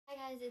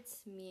guys,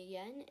 it's me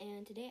again,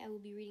 and today I will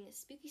be reading a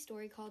spooky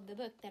story called The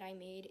Book that I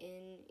made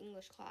in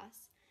English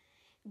class.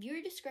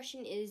 Viewer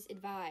discretion is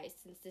advised,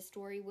 since this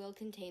story will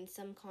contain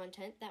some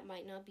content that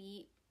might not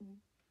be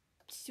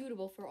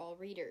suitable for all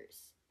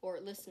readers, or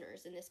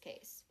listeners in this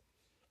case.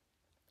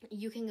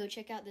 You can go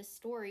check out this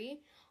story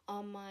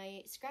on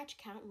my Scratch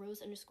account,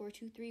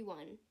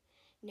 Rose_231.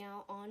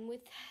 Now on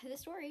with the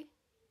story.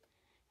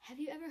 Have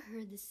you ever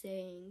heard the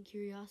saying,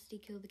 curiosity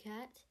killed the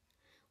cat?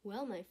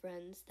 Well, my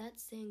friends, that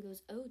saying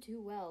goes oh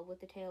too well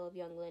with the tale of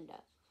young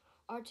Linda.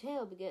 Our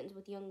tale begins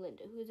with young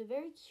Linda, who is a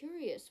very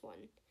curious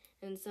one,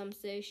 and some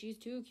say she's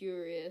too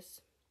curious.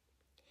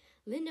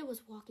 Linda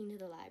was walking to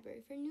the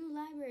library for a new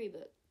library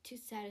book to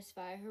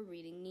satisfy her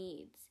reading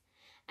needs.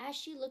 As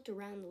she looked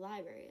around the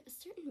library, a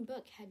certain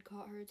book had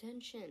caught her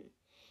attention.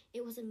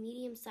 It was a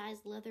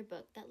medium-sized leather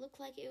book that looked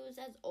like it was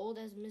as old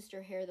as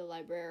Mr. Hare the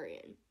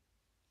librarian.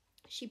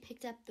 She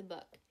picked up the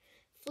book,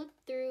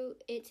 flipped through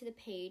it to the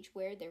page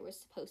where there was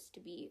supposed to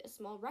be a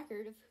small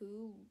record of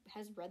who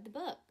has read the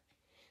book.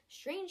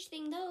 Strange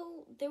thing,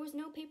 though, there was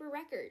no paper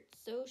record,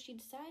 so she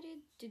decided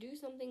to do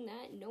something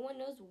that no one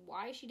knows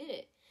why she did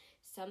it.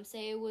 Some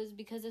say it was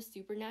because of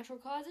supernatural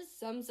causes,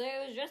 some say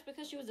it was just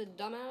because she was a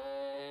dumb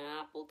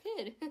apple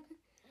kid.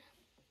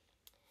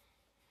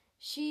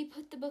 She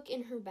put the book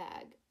in her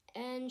bag,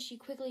 and she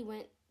quickly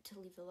went to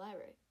leave the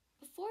library.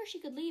 Before she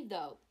could leave,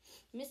 though,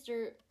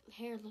 Mr.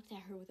 Hare looked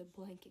at her with a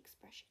blank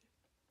expression.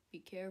 Be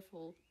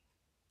careful.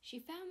 She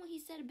found what he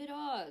said a bit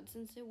odd,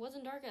 since it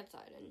wasn't dark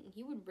outside, and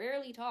he would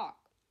rarely talk.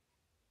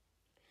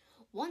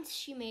 Once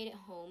she made it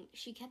home,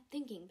 she kept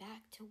thinking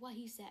back to what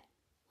he said.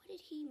 What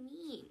did he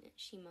mean?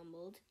 She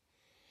mumbled.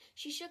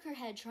 She shook her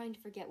head, trying to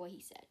forget what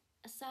he said.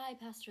 A sigh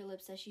passed her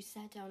lips as she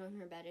sat down on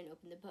her bed and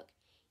opened the book.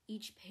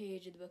 Each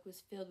page of the book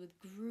was filled with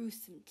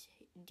gruesome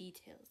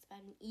details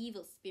about an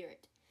evil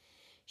spirit.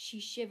 She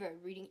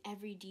shivered, reading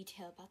every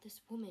detail about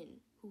this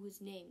woman who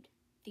was named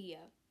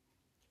Thea.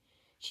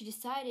 She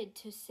decided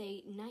to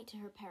say night to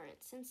her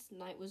parents, since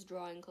night was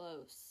drawing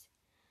close.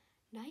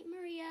 Night,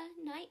 Maria.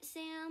 Night,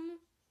 Sam,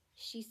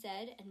 she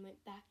said, and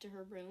went back to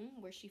her room,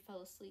 where she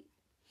fell asleep.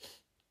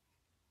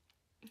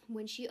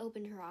 When she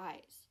opened her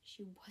eyes,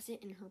 she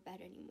wasn't in her bed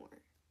anymore,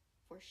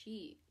 for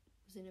she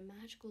was in a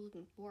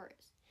magical-looking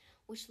forest,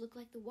 which looked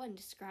like the one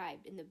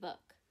described in the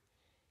book.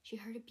 She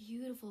heard a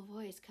beautiful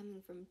voice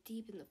coming from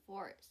deep in the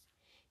forest.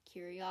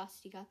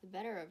 Curiosity got the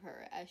better of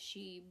her as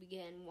she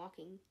began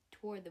walking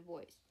toward the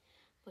voice,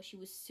 but she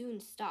was soon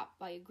stopped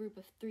by a group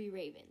of 3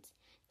 ravens.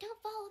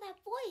 Don't follow that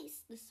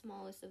voice, the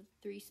smallest of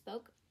the 3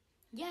 spoke.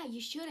 Yeah,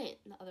 you shouldn't,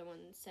 the other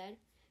one said.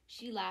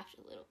 She laughed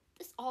a little.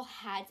 This all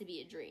had to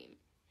be a dream.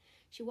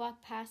 She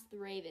walked past the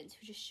ravens,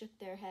 who just shook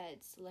their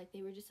heads like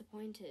they were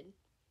disappointed.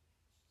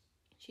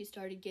 She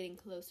started getting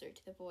closer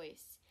to the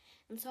voice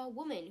and saw a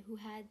woman who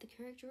had the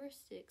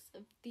characteristics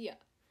of Thea.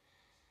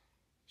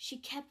 She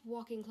kept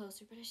walking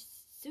closer, but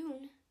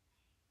soon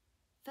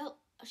felt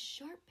a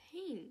sharp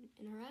pain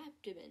in her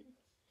abdomen.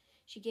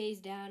 She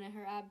gazed down at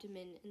her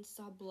abdomen and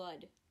saw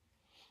blood,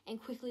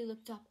 and quickly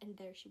looked up, and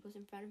there she was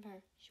in front of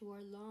her. She wore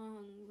a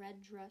long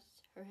red dress.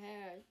 Her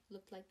hair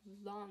looked like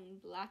long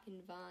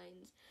blackened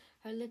vines.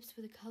 Her lips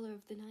were the color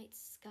of the night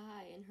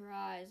sky, and her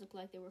eyes looked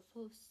like they were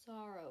full of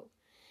sorrow.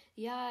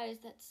 The eyes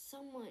that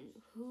someone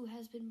who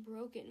has been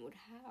broken would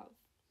have.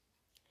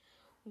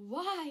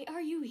 Why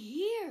are you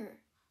here?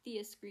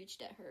 Thea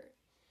screeched at her.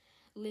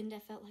 Linda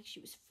felt like she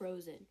was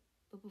frozen,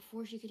 but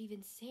before she could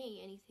even say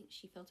anything,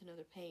 she felt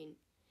another pain.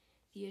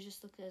 Thea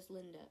just looked at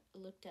Linda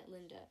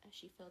as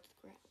she fell to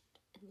the ground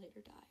and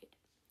later died.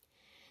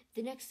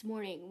 The next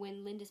morning,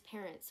 when Linda's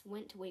parents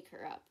went to wake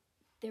her up,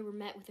 they were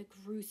met with a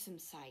gruesome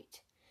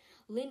sight.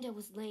 Linda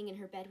was laying in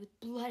her bed with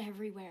blood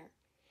everywhere.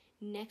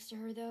 Next to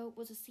her, though,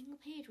 was a single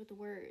page with the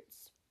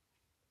words,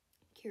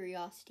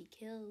 Curiosity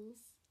kills.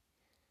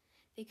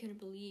 They couldn't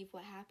believe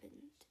what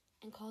happened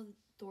and called the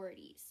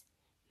authorities.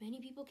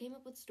 Many people came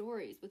up with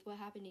stories with what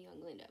happened to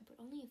young Linda,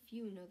 but only a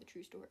few know the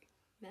true story.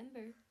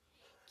 Remember,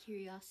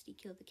 curiosity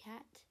killed the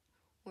cat,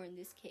 or in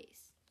this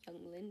case,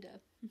 young Linda.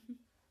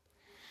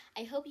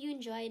 I hope you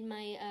enjoyed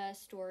my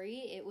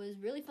story. It was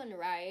really fun to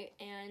write,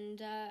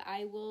 and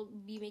I will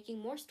be making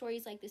more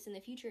stories like this in the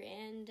future,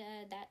 and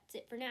that's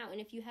it for now. And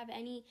if you have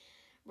any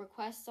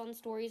requests on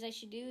stories I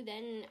should do,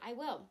 then I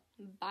will.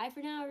 Bye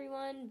for now,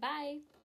 everyone. Bye.